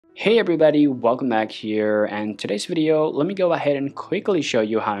Hey everybody, welcome back here, and today's video let me go ahead and quickly show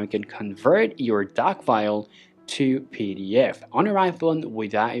you how you can convert your doc file to PDF on your iPhone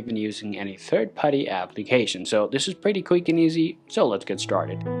without even using any third-party application. So this is pretty quick and easy, so let's get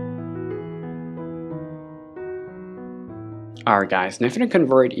started. Alright guys, now if you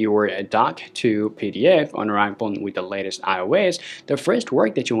convert your doc to PDF on your iPhone with the latest iOS, the first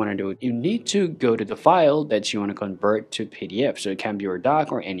work that you want to do, you need to go to the file that you want to convert to PDF. So it can be your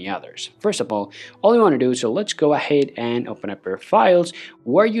doc or any others. First of all you want to do, so let's go ahead and open up your files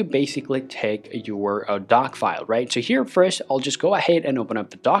where you basically take your doc file, right? So here first, I'll just go ahead and open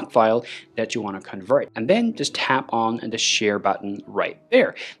up the doc file that you want to convert. And then just tap on the share button right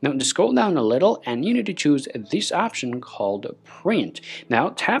there. Now just scroll down a little and you need to choose this option called print. Now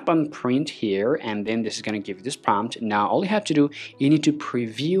tap on print here and then this is going to give you this prompt. Now all you have to do, you need to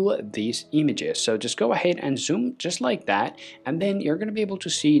preview these images. So just go ahead and zoom just like that, and then you're going to be able to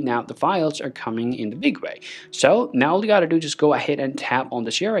see now the files are coming in the big way. So now all you got to do, just go ahead and tap on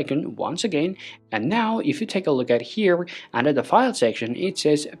the share icon once again, and now if you take a look at here under the file section, it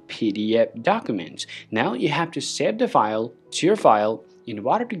says PDF documents. Now you have to save the file to your file in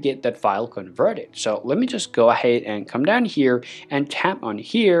order to get that file converted. So let me just go ahead and come down here and tap on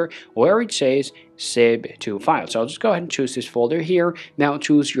here where it says save to file. So I'll just go ahead and choose this folder here. Now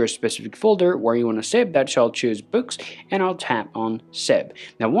choose your specific folder where you want to save that. So I'll choose books and I'll tap on save.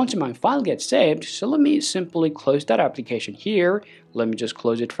 Now once my file gets saved, so let me simply close that application here. Let me just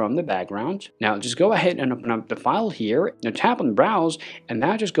close it from the background. Now just go ahead and open up the file here. Now tap on browse and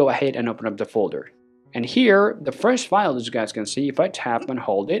now just go ahead and open up the folder. And here, the first file, as you guys can see, if I tap and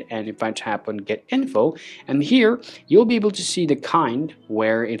hold it, and if I tap on get info, and here you'll be able to see the kind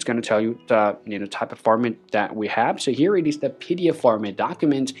where it's going to tell you the type of format that we have. So here it is the PDF format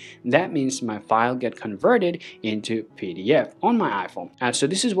document. That means my file get converted into PDF on my iPhone. And so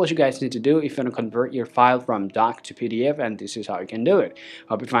this is what you guys need to do if you want to convert your file from doc to PDF, and this is how you can do it.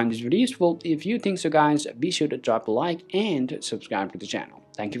 Hope you find this video useful. If you think so, guys, be sure to drop a like and subscribe to the channel.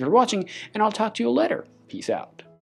 Thank you for watching, and I'll talk to you later. Peace out.